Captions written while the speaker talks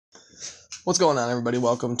What's going on, everybody?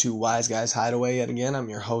 Welcome to Wise Guys Hideaway yet again. I'm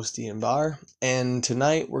your host, Ian Barr, and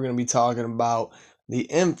tonight we're going to be talking about the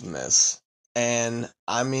infamous, and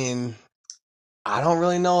I don't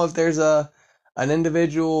really know if there's an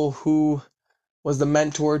individual who was the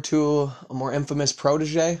mentor to a more infamous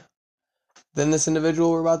protege than this individual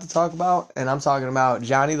we're about to talk about, and I'm talking about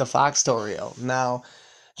Johnny the Fox Torrio. Now,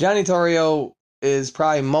 Johnny Torrio is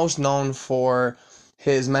probably most known for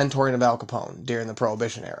his mentoring of Al Capone during the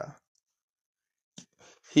Prohibition era.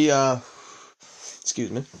 Excuse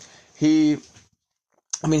me. He,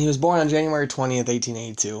 he was born on January 20th,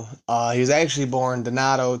 1882. He was actually born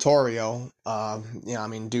Donato Torrio,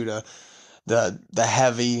 due to the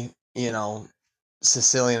heavy,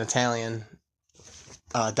 Sicilian Italian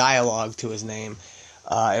dialogue to his name.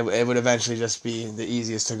 It would eventually just be the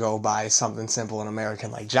easiest to go by something simple in American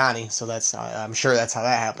like Johnny. So I'm sure that's how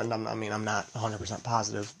that happened. I'm not 100%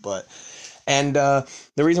 positive, but. And the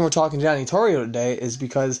reason we're talking Johnny Torrio today is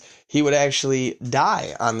because he would actually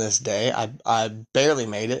die on this day. I barely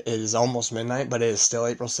made it. It is almost midnight, but it is still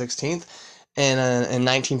April 16th. And in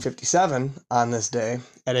 1957, on this day,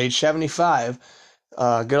 at age 75,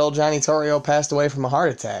 good old Johnny Torrio passed away from a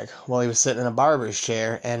heart attack while he was sitting in a barber's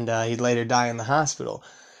chair, and he'd later die in the hospital.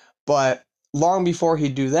 But long before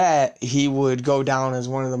he'd do that, he would go down as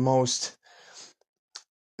not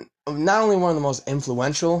only one of the most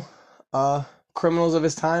influential criminals of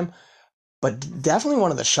his time, but definitely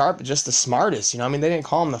one of the just the smartest. They didn't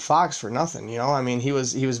call him the Fox for nothing. He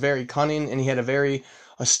was very cunning, and he had a very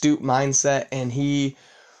astute mindset, and he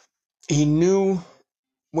knew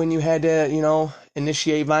when you had to,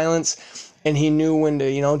 initiate violence, and he knew when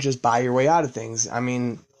to, just buy your way out of things.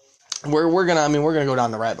 We're gonna go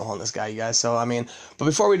down the rabbit hole on this guy, you guys. So, but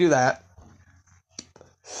before we do that,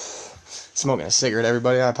 smoking a cigarette,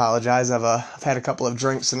 everybody. I apologize. I've had a couple of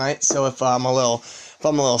drinks tonight, so if I'm a little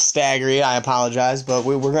staggery, I apologize. But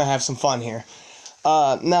we're gonna have some fun here.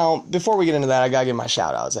 Now, before we get into that, I gotta give my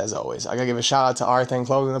shout outs as always. I gotta give a shout out to Our Thing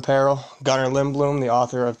Clothing Apparel, Gunnar Lindblom, the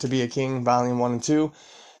author of To Be a King, Volume 1 and 2.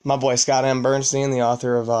 My boy Scott M. Bernstein, the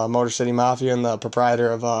author of Motor City Mafia and the proprietor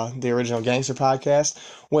of the Original Gangster podcast,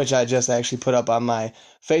 which I just actually put up on my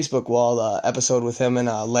Facebook wall, the episode with him and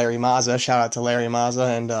Larry Mazza. Shout out to Larry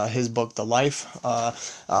Mazza and his book, The Life.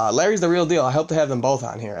 Larry's the real deal. I hope to have them both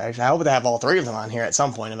on here. Actually, I hope to have all three of them on here at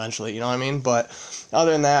some point eventually, you know what I mean? But other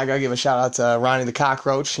than that, I gotta give a shout out to Ronnie the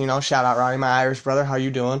Cockroach. Shout out Ronnie, my Irish brother. How you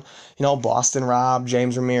doing? Boston Rob,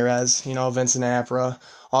 James Ramirez, Vincent Apra,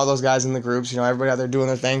 all those guys in the groups, everybody out there doing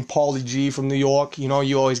their thing. Paulie G from New York, you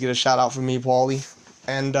always get a shout out from me, Paulie.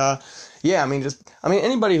 And,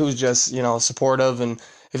 anybody who's just, supportive, and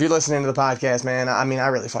if you're listening to the podcast, man, I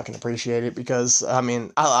really fucking appreciate it, because,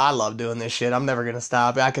 I love doing this shit. I'm never gonna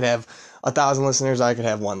stop. I could have 1,000 listeners, I could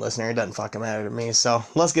have one listener. It doesn't fucking matter to me. So,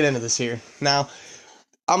 let's get into this here. Now,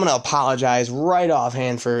 I'm gonna apologize right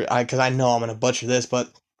offhand because I know I'm gonna butcher this, but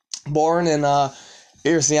born in,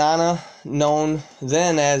 Irsiana, known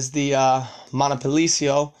then as the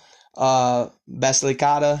Monopolicio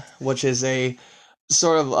Basilicata, which is a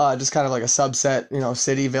sort of just kind of like a subset,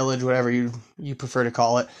 city, village, whatever you prefer to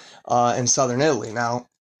call it, in southern Italy. Now,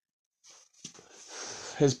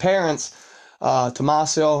 his parents,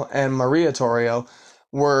 Tommaso and Maria Torrio,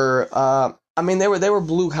 were they were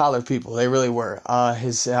blue collar people. They really were.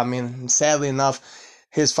 Sadly enough,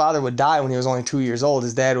 his father would die when he was only 2 years old.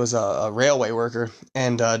 His dad was a railway worker,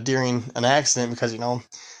 and during an accident, because,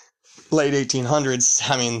 late 1800s,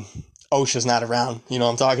 OSHA's not around, what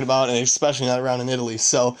I'm talking about, and especially not around in Italy.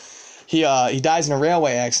 So he dies in a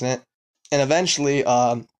railway accident, and eventually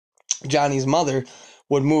Johnny's mother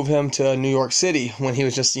would move him to New York City when he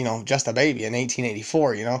was just a baby in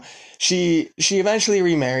 1884. She eventually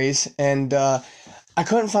remarries, and I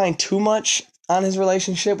couldn't find too much on his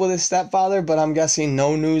relationship with his stepfather, but I'm guessing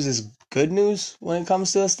no news is good news when it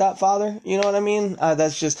comes to a stepfather. You know what I mean?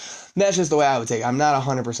 That's just the way I would take it. I'm not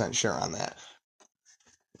 100% sure on that.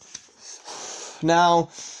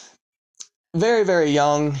 Now, very, very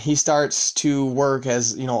young, he starts to work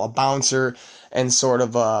as, a bouncer and sort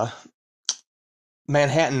of a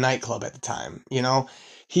Manhattan nightclub at the time.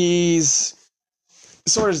 He's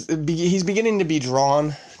beginning to be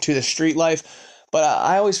drawn to the street life. But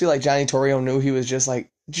I always feel like Johnny Torrio knew he was just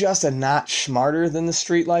a notch smarter than the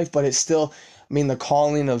street life, but it's still, the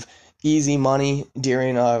calling of easy money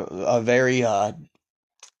during a very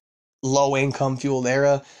low income fueled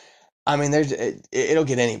era. It'll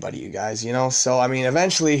get anybody, you guys, So,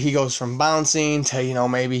 eventually he goes from bouncing to,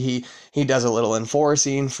 maybe he does a little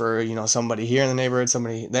enforcing for, somebody here in the neighborhood,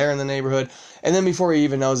 somebody there in the neighborhood. And then before he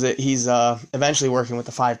even knows it, he's eventually working with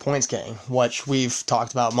the 5 Points Gang, which we've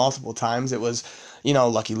talked about multiple times. It was,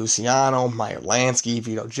 Lucky Luciano, Meyer Lansky,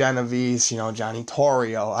 Vito Genovese, Johnny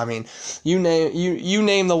Torrio. I mean, you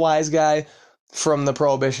name the wise guy from the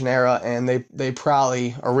Prohibition era, and they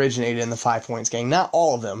probably originated in the 5 Points Gang. Not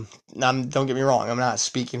all of them. Don't get me wrong. I'm not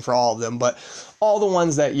speaking for all of them, but all the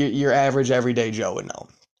ones that your average everyday Joe would know.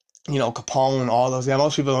 Capone, all those guys.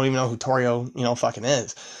 Most people don't even know who Torrio, fucking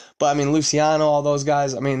is. But I mean, Luciano, all those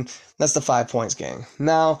guys. I mean, that's the 5 Points Gang.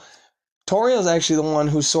 Now, Torrio's actually the one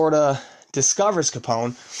who sort of discovers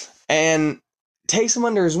Capone and takes him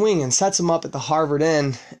under his wing and sets him up at the Harvard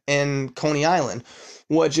Inn in Coney Island,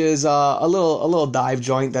 which is a little dive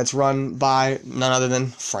joint that's run by none other than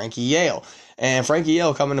Frankie Yale. And Frankie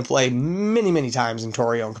Yale come into play many, many times in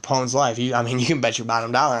Torrio and Capone's life. You can bet your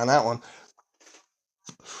bottom dollar on that one.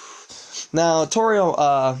 Now,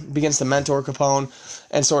 Torrio begins to mentor Capone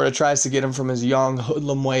and sort of tries to get him from his young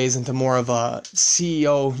hoodlum ways into more of a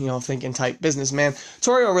CEO, thinking type businessman.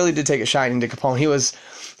 Torrio really did take a shining to Capone.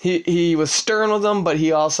 He was stern with him, but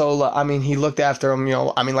he also, he looked after him,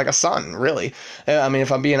 like a son, really.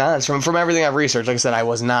 If I'm being honest, from everything I've researched, like I said, I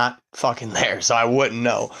was not fucking there, so I wouldn't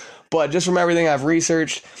know. But just from everything I've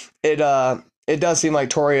researched, it does seem like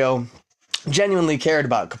Torrio genuinely cared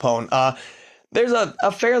about Capone. There's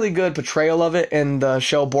a fairly good portrayal of it in the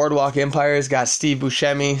show Boardwalk Empire. It's got Steve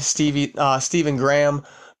Buscemi, Stephen Graham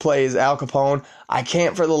plays Al Capone. I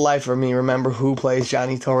can't for the life of me remember who plays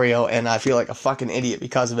Johnny Torrio, and I feel like a fucking idiot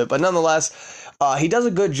because of it. But nonetheless, he does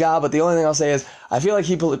a good job, but the only thing I'll say is I feel like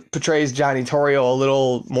he portrays Johnny Torrio a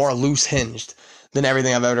little more loose-hinged than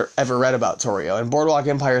everything I've ever read about Torrio. In Boardwalk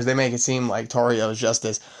Empires, they make it seem like Torrio is just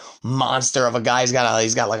this monster of a guy. He's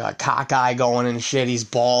got like a cock eye going and shit. He's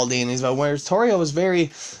baldy, and whereas Torrio was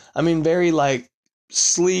very like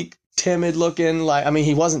sleek, timid looking.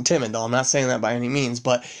 He wasn't timid though. I'm not saying that by any means,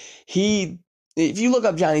 but if you look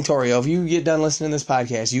up Johnny Torrio, if you get done listening to this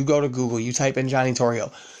podcast, you go to Google, you type in Johnny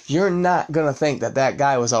Torrio, you're not going to think that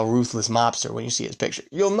guy was a ruthless mobster when you see his picture.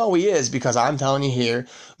 You'll know he is because I'm telling you here.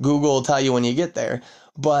 Google will tell you when you get there.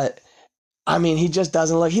 But, he just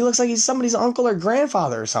doesn't look... He looks like he's somebody's uncle or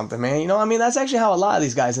grandfather or something, man. That's actually how a lot of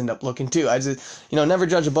these guys end up looking, too. I just, never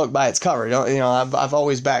judge a book by its cover. I've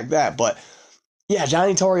always backed that. But, yeah,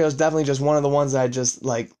 Johnny Torrio is definitely just one of the ones that I just,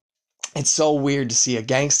 like... It's so weird to see a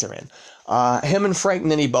gangster in. Him and Frank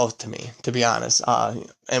Nitti both to me, to be honest.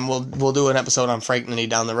 And we'll do an episode on Frank Nitti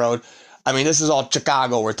down the road. This is all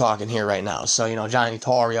Chicago we're talking here right now. So, Johnny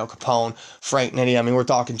Torrio, Capone, Frank Nitti, we're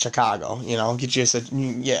talking Chicago,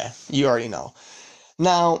 yeah, you already know.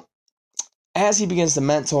 Now, as he begins to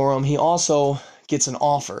mentor him, he also gets an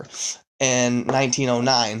offer in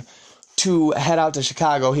 1909 to head out to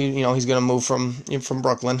Chicago. He's going to move from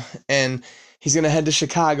Brooklyn, and he's going to head to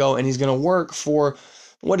Chicago, and he's going to work for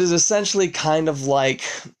what is essentially kind of like,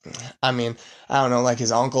 I don't know, like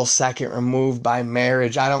his uncle's second removed by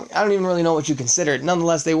marriage. I don't even really know what you consider it.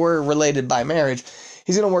 Nonetheless, they were related by marriage.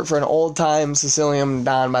 He's going to work for an old-time Sicilian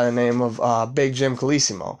don by the name of Big Jim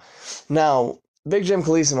Colosimo. Now, Big Jim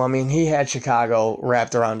Colosimo, he had Chicago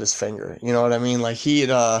wrapped around his finger. You know what I mean? Like, he'd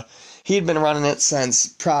been running it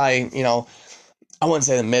since probably, I wouldn't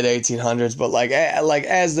say the mid-1800s, but like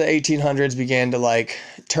as the 1800s began to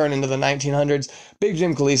turn into the 1900s, Big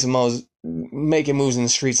Jim Colosimo's making moves in the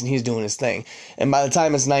streets and he's doing his thing. And by the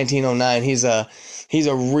time it's 1909, he's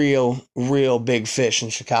a real big fish in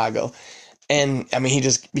Chicago. And he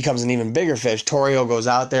just becomes an even bigger fish. Torrio goes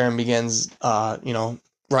out there and begins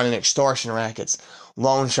running extortion rackets,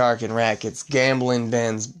 loan sharking rackets, gambling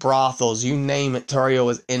dens, brothels, you name it. Torrio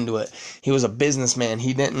was into it. He was a businessman.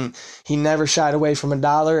 He never shied away from a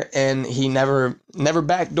dollar, and he never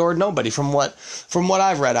backdoored nobody from what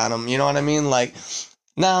I've read on him. You know what I mean?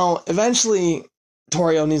 Now, eventually,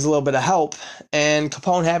 Torrio needs a little bit of help, and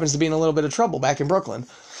Capone happens to be in a little bit of trouble back in Brooklyn.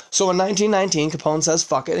 So in 1919, Capone says,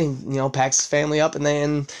 fuck it, and, packs his family up, and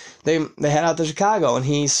they head out to Chicago, and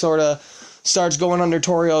he sort of starts going under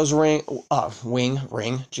Torrio's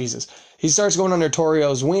wing. Jesus. He starts going under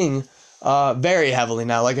Torrio's wing very heavily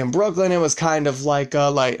now. Like in Brooklyn, it was kind of like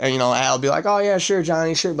Al be like, oh yeah, sure,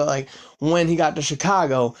 Johnny, sure. But when he got to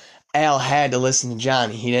Chicago, Al had to listen to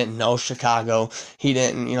Johnny. He didn't know Chicago. He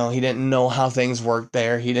didn't know how things worked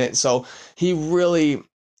there. So he really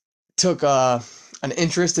took an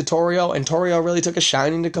interest to Torrio, and Torrio really took a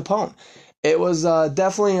shining to Capone. It was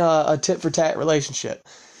definitely a tit-for-tat relationship.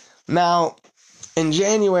 Now, in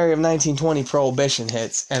January of 1920, Prohibition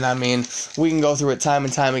hits, and we can go through it time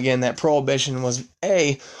and time again that Prohibition was,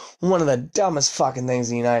 one of the dumbest fucking things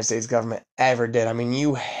the United States government ever did.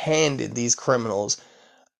 You handed these criminals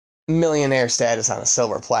millionaire status on a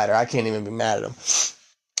silver platter. I can't even be mad at them.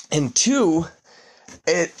 And two,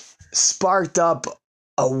 it sparked up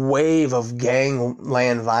a wave of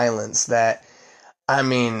gangland violence that, I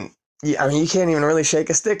mean, you can't even really shake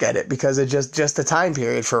a stick at it because it just the time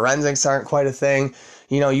period. Forensics aren't quite a thing.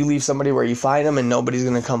 You leave somebody where you find them and nobody's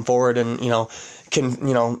going to come forward and,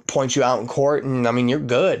 can, point you out in court. And I mean, you're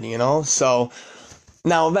good, So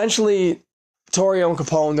now eventually Torrio and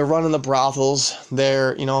Capone, they're running the brothels.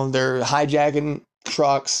 They're hijacking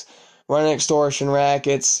trucks, running extortion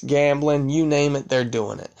rackets, gambling, you name it, they're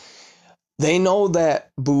doing it. They know that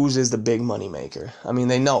booze is the big money maker. I mean,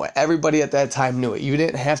 they know it. Everybody at that time knew it. You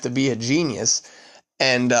didn't have to be a genius.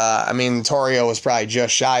 And, Torrio was probably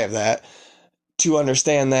just shy of that to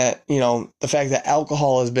understand that, the fact that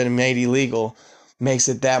alcohol has been made illegal makes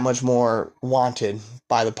it that much more wanted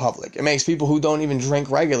by the public. It makes people who don't even drink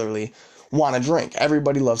regularly want to drink.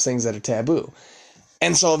 Everybody loves things that are taboo.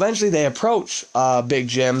 And so eventually they approach Big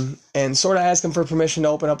Jim and sort of ask him for permission to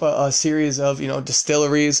open up a series of,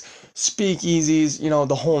 distilleries, speakeasies,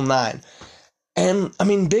 the whole nine. And,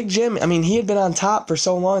 Big Jim, he had been on top for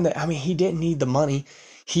so long that, he didn't need the money.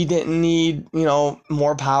 He didn't need,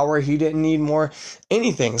 more power. He didn't need more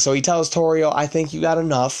anything. So he tells Torrio, I think you got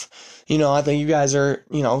enough. I think you guys are,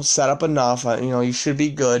 set up enough. You should be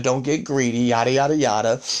good. Don't get greedy, yada, yada,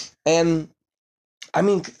 yada. And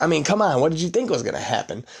come on, what did you think was going to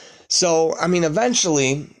happen? So,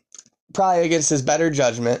 eventually, probably against his better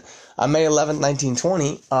judgment, on May 11th,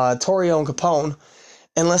 1920, Torrio and Capone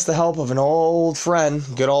enlist the help of an old friend,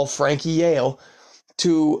 good old Frankie Yale,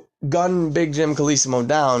 to gun Big Jim Colosimo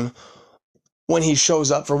down when he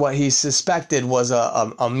shows up for what he suspected was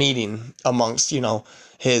a meeting amongst,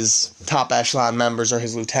 his top echelon members or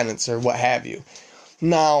his lieutenants or what have you.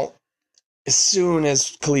 Now, as soon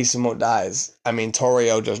as Colosimo dies,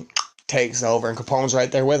 Torrio just takes over, and Capone's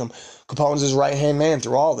right there with him. Capone's his right-hand man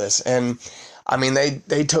through all this. And,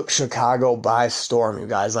 they took Chicago by storm, you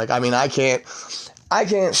guys. I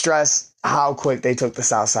can't stress how quick they took the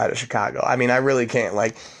south side of Chicago. I really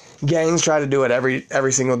can't. Gangs try to do it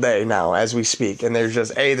every single day now as we speak. And there's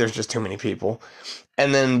just too many people.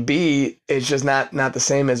 And then B, it's just not the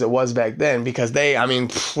same as it was back then because they,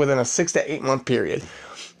 within a 6 to 8 month period,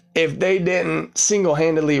 if they didn't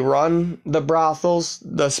single-handedly run the brothels,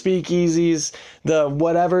 the speakeasies, the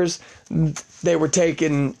whatevers, they were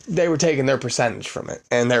taking their percentage from it.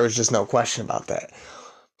 And there was just no question about that.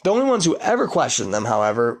 The only ones who ever questioned them,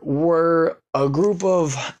 however, were a group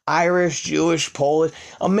of Irish, Jewish, Polish,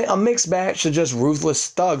 a mixed batch of just ruthless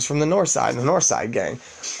thugs from the North Side gang.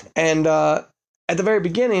 And at the very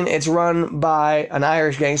beginning, it's run by an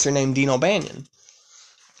Irish gangster named Dean O'Banion.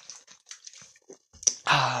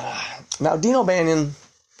 Now, Dean O'Banion,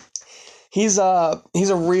 he's a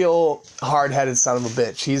real hard-headed son of a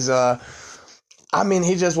bitch. He's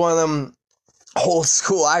just one of them old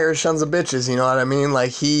school Irish sons of bitches, you know what I mean?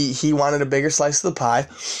 He wanted a bigger slice of the pie,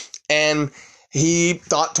 and he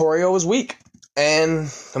thought Torrio was weak. And,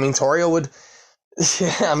 Torrio would,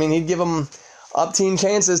 he'd give him up-teen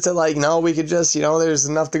chances to, no, we could just, there's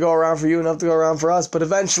enough to go around for you, enough to go around for us. But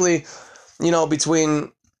eventually,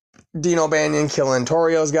 between Dean O'Banion killing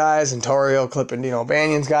Torrio's guys and Torrio clipping Dean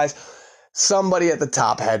O'Banion's guys, somebody at the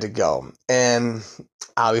top had to go. And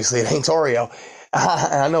obviously it ain't Torrio.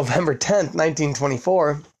 On November 10th,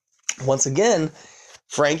 1924, once again,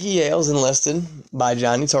 Frankie Yale's enlisted by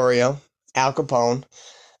Johnny Torrio, Al Capone,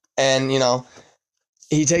 and,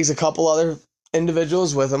 he takes a couple other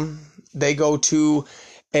individuals with him. They go to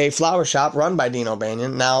a flower shop run by Dean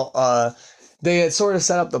O'Banion. Now, they had sort of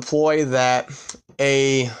set up the ploy that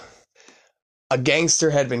a gangster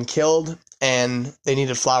had been killed and they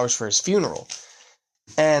needed flowers for his funeral.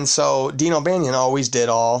 And so Dean O'Banion always did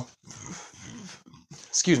all...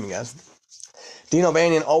 Excuse me, guys. Dean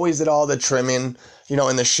O'Banion always did all the trimming,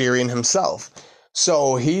 and the shearing himself.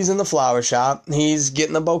 So he's in the flower shop. He's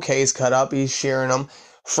getting the bouquets cut up. He's shearing them.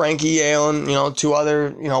 Frankie Yale and, two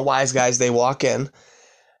other, wise guys, they walk in.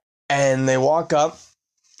 And they walk up.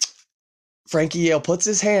 Frankie Yale puts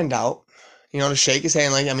his hand out, to shake his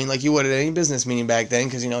hand like you would at any business meeting back then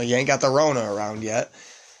because, you ain't got the Rona around yet.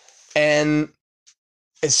 And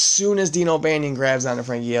as soon as Dean O'Banion grabs onto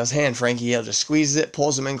Frankie Yale's hand, Frankie Yale just squeezes it,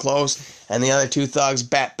 pulls him in close, and the other two thugs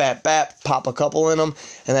bap, pop a couple in him,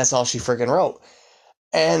 and that's all she freaking wrote.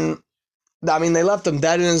 And, they left him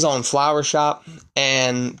dead in his own flower shop,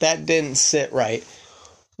 and that didn't sit right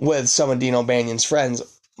with some of Dean O'Banion's friends,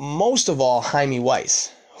 most of all Jaime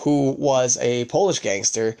Weiss, who was a Polish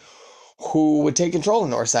gangster who would take control of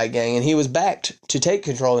the Northside Gang, and he was backed to take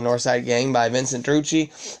control of the Northside Gang by Vincent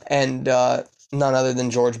Drucci and none other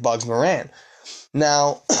than George Bugs Moran.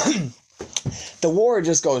 Now, the war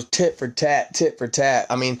just goes tit for tat.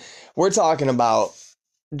 We're talking about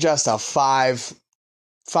just a 5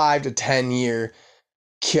 5 to 10 year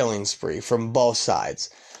killing spree from both sides.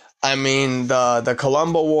 I mean, the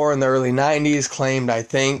Colombo War in the early 90s claimed, I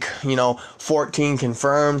think, 14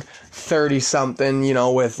 confirmed, 30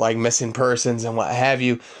 something, with like missing persons and what have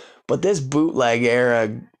you. But this bootleg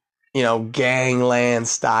era, gangland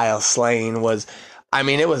style slaying was, I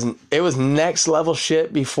mean, it was next level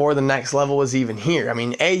shit before the next level was even here. I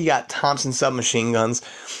mean, you got Thompson submachine guns.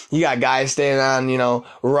 You got guys standing on,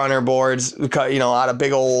 runner boards, out of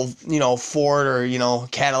big old, Ford or,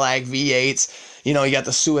 Cadillac V8s. You got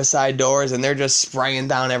the suicide doors, and they're just spraying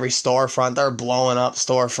down every storefront. They're blowing up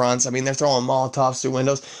storefronts. I mean, they're throwing Molotovs through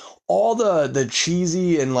windows. All the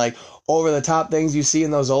cheesy and, like, over-the-top things you see in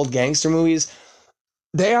those old gangster movies,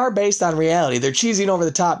 they are based on reality. They're cheesy and over the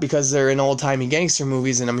top because they're in old-timey gangster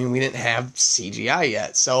movies, and, I mean, we didn't have CGI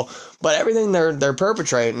yet. So, but everything they're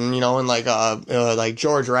perpetrating, in, like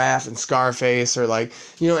George Raft and Scarface or, like,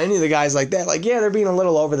 any of the guys like that, like, yeah, they're being a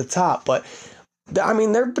little over the top, but, I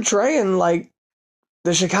mean, they're portraying, like,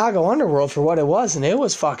 the Chicago underworld for what it was, and it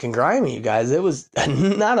was fucking grimy, you guys. It was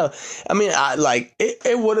not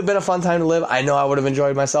it would have been a fun time to live. I know I would have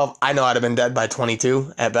enjoyed myself. I know I'd have been dead by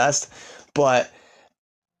 22 at best, but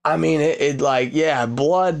I mean,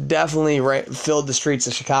 blood definitely filled the streets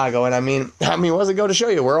of Chicago, and I mean, what's it go to show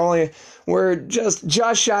you? We're just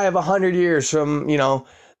shy of 100 years from,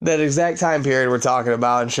 that exact time period we're talking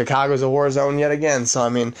about, and Chicago's a war zone yet again. So, I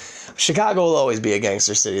mean, Chicago will always be a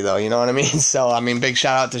gangster city, though, you know what I mean? So, I mean, big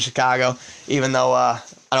shout out to Chicago, even though I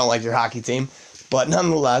don't like your hockey team. But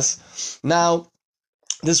nonetheless, now,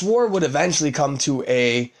 this war would eventually come to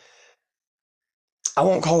I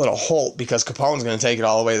won't call it a halt because Capone's going to take it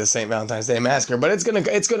all the way to the St. Valentine's Day Massacre, but it's going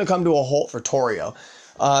to come to a halt for Torrio.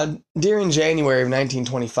 During January of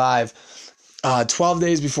 1925, 12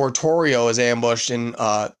 days before Torrio is ambushed and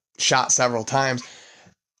shot several times,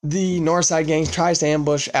 the Northside gang tries to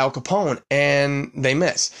ambush Al Capone, and they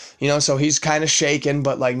miss. So he's kind of shaken,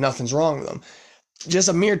 but, like, nothing's wrong with him. Just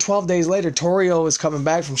a mere 12 days later, Torrio is coming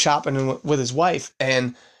back from shopping with his wife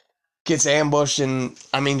and gets ambushed and,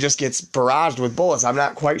 I mean, just gets barraged with bullets. I'm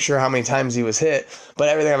not quite sure how many times he was hit, but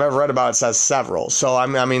everything I've ever read about it says several. So,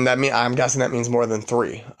 I'm guessing that means more than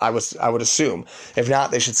 3. I would assume. If not,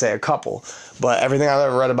 they should say a couple. But everything I've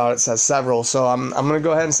ever read about it says several. So, I'm going to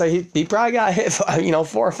go ahead and say he probably got hit,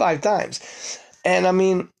 4 or 5 times. And, I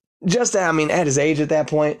mean, at his age at that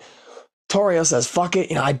point, Torrio says, fuck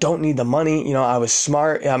it, I don't need the money. I was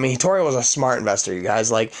smart. I mean, Torrio was a smart investor, you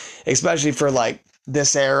guys. Like, especially for, like,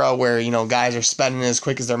 this era where, guys are spending it as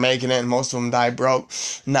quick as they're making it and most of them die broke.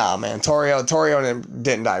 Nah, man, Torrio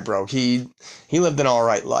didn't die broke. He lived an all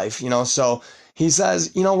right life, so he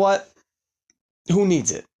says, you know what? Who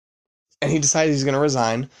needs it? And he decides he's going to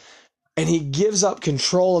resign, and he gives up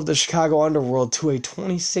control of the Chicago underworld to a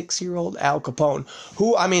 26-year-old Al Capone,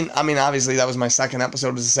 who, I mean, obviously that was my second episode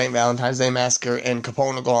of the St. Valentine's Day Massacre, and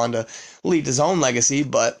Capone will go on to lead his own legacy,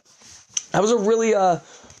 but that was a really a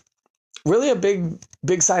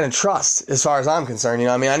big sign of trust as far as I'm concerned.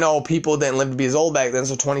 I know people didn't live to be as old back then,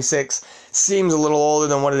 so 26 seems a little older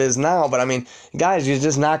than what it is now, but I mean, guys, you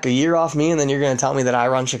just knock a year off me and then you're going to tell me that I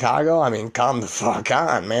run Chicago? I mean, come the fuck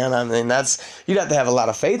on, man. I mean, you'd have to have a lot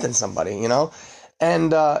of faith in somebody,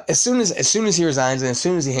 And as soon as he resigns and as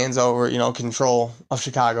soon as he hands over, control of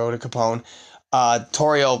Chicago to Capone,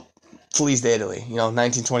 Torrio flees to Italy,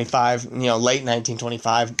 1925, late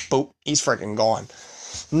 1925, boop, he's freaking gone.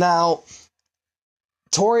 Now,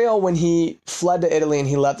 Torrio, when he fled to Italy and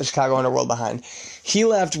he left the Chicago underworld behind, he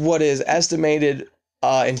left what is estimated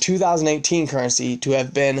in 2018 currency to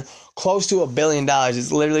have been close to $1 billion.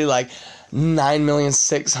 It's literally like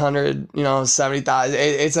 9,670,000.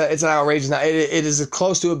 It's an outrageous. It is as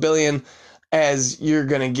close to $1 billion as you're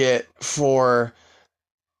gonna get for,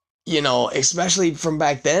 especially from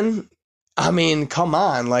back then. I mean, come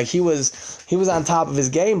on, like he was on top of his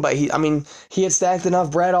game, but he had stacked enough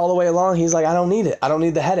bread all the way along. He's like, I don't need it. I don't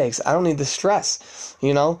need the headaches. I don't need the stress,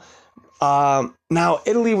 Now,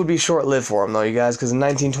 Italy would be short-lived for him, though, you guys, because in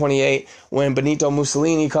 1928, when Benito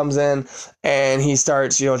Mussolini comes in and he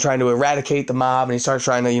starts, trying to eradicate the mob and he starts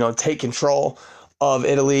trying to, take control of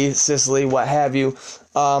Italy, Sicily, what have you,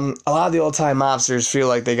 a lot of the old-time mobsters feel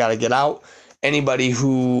like they got to get out. Anybody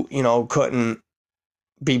who, couldn't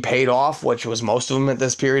be paid off, which was most of them at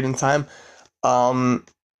this period in time,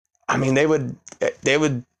 they would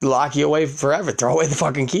lock you away forever, throw away the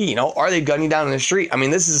fucking key, or they'd gun you down in the street. I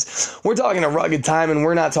mean, we're talking a rugged time, and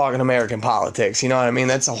we're not talking American politics, you know what I mean?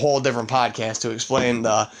 That's a whole different podcast to explain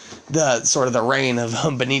the sort of the reign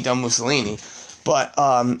of Benito Mussolini. But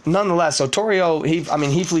nonetheless, so Torrio,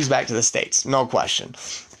 he flees back to the States, no question.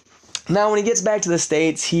 Now, when he gets back to the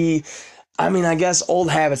States, he I mean, I guess old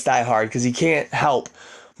habits die hard because he can't help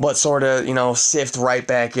but sort of, sift right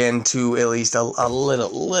back into at least a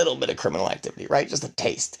little bit of criminal activity, right? Just a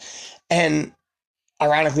taste. And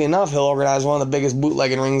ironically enough, he'll organize one of the biggest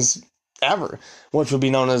bootlegging rings ever, which would be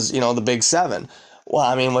known as, the Big Seven. Well,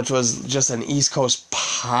 I mean, which was just an East Coast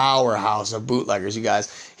powerhouse of bootleggers, you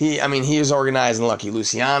guys. He was organizing Lucky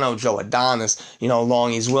Luciano, Joe Adonis,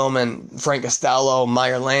 Long East Willman, Frank Costello,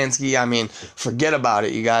 Meyer Lansky. I mean, forget about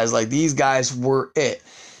it, you guys. Like, these guys were it.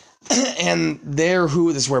 And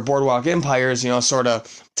this is where Boardwalk Empires, sort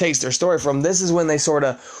of takes their story from. This is when they sort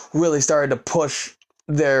of really started to push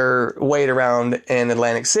their weight around in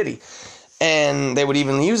Atlantic City. And they would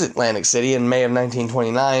even use Atlantic City in May of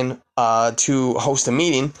 1929 to host a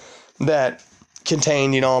meeting that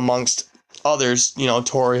contained, amongst others,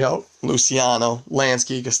 Torrio, Luciano,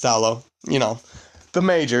 Lansky, Costello, the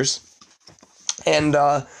majors. And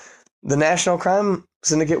the National Crime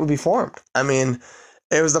Syndicate would be formed. I mean,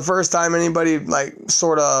 it was the first time anybody,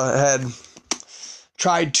 sort of had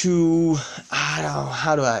tried to, I don't know,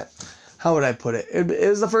 how would I put it? It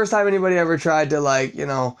was the first time anybody ever tried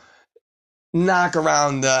to, knock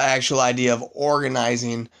around the actual idea of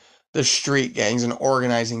organizing the street gangs and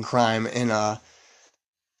organizing crime in a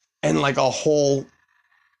whole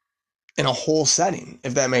setting,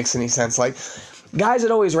 if that makes any sense. Like, guys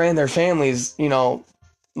that always ran their families,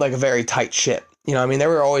 like a very tight ship. They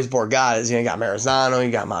were always Borgatas. You got Maranzano, you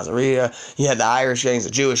got Mazzaria, you had the Irish gangs, the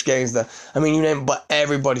Jewish gangs, you name it, but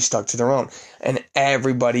everybody stuck to their own. And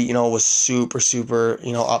everybody, was super, super,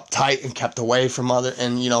 uptight and kept away from other,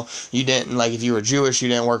 and, you didn't, if you were Jewish, you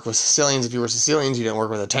didn't work with Sicilians. If you were Sicilians, you didn't work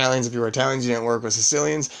with Italians. If you were Italians, you didn't work with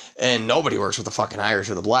Sicilians. And nobody works with the fucking Irish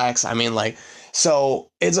or the blacks. So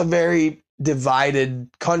it's a very divided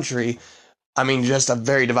country. Just a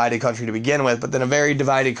very divided country to begin with, but then a very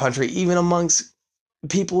divided country even amongst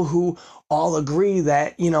people who all agree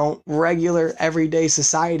that, regular everyday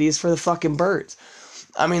society is for the fucking birds.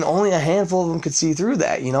 Only a handful of them could see through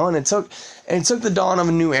that, and it took the dawn of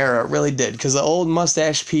a new era. It really did, because the old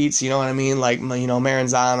mustache Pete's,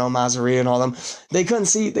 Maranzano, Mazzaria and all them, they couldn't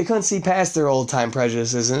see past their old time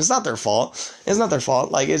prejudices, and it's not their fault. They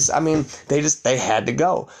had to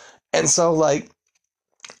go. And so,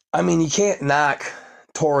 you can't knock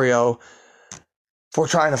Torrio for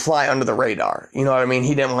trying to fly under the radar. You know what I mean?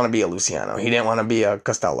 He didn't want to be a Luciano. He didn't want to be a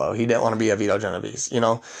Costello. He didn't want to be a Vito Genovese,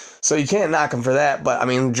 So you can't knock him for that. But,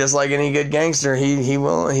 just like any good gangster, he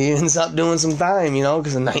ends up doing some time,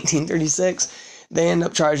 because in 1936, they end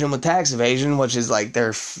up charging him with tax evasion, which is,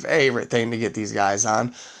 their favorite thing to get these guys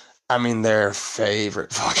on. Their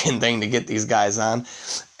favorite fucking thing to get these guys on.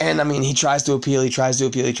 And, he tries to appeal,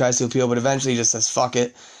 but eventually he just says, fuck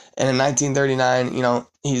it. And in 1939,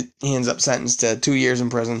 he ends up sentenced to 2 years in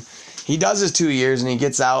prison. He does his 2 years and he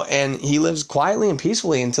gets out and he lives quietly and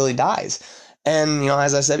peacefully until he dies. And,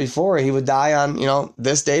 as I said before, he would die on,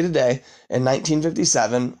 this day today in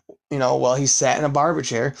 1957, while he sat in a barber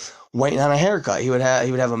chair waiting on a haircut. He would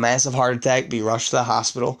have a massive heart attack, be rushed to the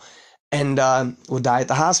hospital, and would die at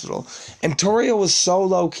the hospital. And Torrio was so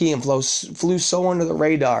low-key and flew so under the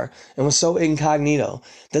radar and was so incognito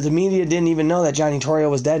that the media didn't even know that Johnny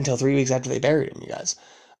Torrio was dead until 3 weeks after they buried him, you guys.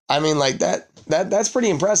 That's pretty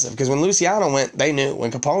impressive, because when Luciano went, they knew.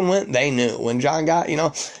 When Capone went, they knew. When John got,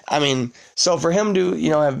 so for him to,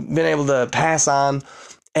 have been able to pass on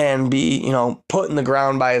and be, put in the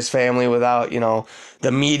ground by his family without,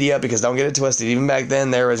 the media, because don't get it twisted, even back then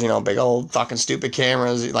there was, big old fucking stupid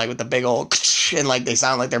cameras, with the big old, and they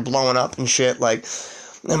sound like they're blowing up and shit.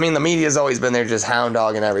 The media's always been there just hound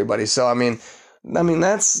dogging everybody. So,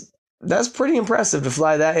 that's pretty impressive to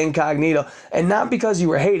fly that incognito, and not because you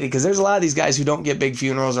were hated, because there's a lot of these guys who don't get big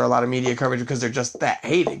funerals or a lot of media coverage because they're just that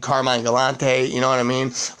hated. Carmine Galante, you know what I mean?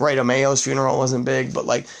 Ray DeMayo's funeral wasn't big, but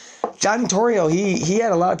Johnny Torrio, he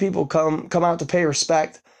had a lot of people come out to pay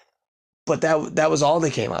respect, but that was all they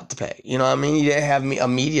came out to pay. You know what I mean? You didn't have a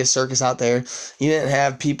media circus out there. You didn't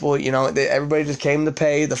have people, everybody just came to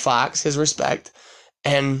pay the Fox his respect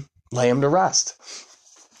and lay him to rest.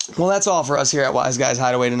 Well, that's all for us here at Wise Guys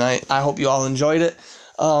Hideaway tonight. I hope you all enjoyed it.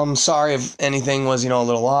 Sorry if anything was, a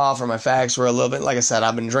little off, or my facts were a little bit, like I said,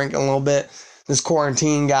 I've been drinking a little bit. This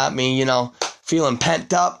quarantine got me, feeling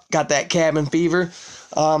pent up, got that cabin fever.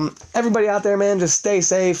 Everybody out there, man, just stay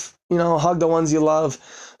safe, hug the ones you love.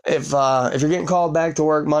 If you're getting called back to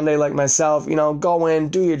work Monday like myself, go in,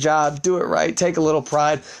 do your job, do it right, take a little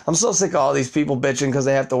pride. I'm so sick of all these people bitching because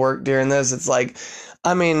they have to work during this. It's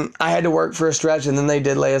I had to work for a stretch, and then they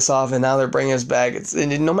did lay us off, and now they're bringing us back.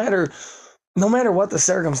 No matter what the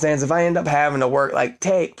circumstance, if I end up having to work,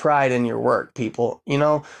 take pride in your work, people.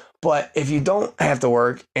 But if you don't have to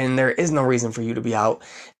work and there is no reason for you to be out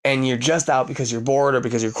and you're just out because you're bored or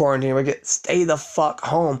because you're quarantined, stay the fuck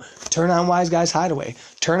home. Turn on Wise Guys Hideaway.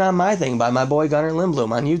 Turn on My Thing by my boy Gunnar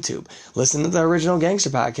Lindblom on YouTube. Listen to the Original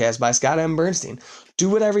Gangster Podcast by Scott M. Bernstein. Do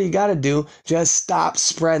whatever you gotta do. Just stop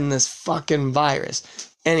spreading this fucking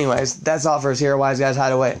virus. Anyways, that's all for us here at Wise Guys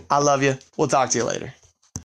Hideaway. I love you. We'll talk to you later.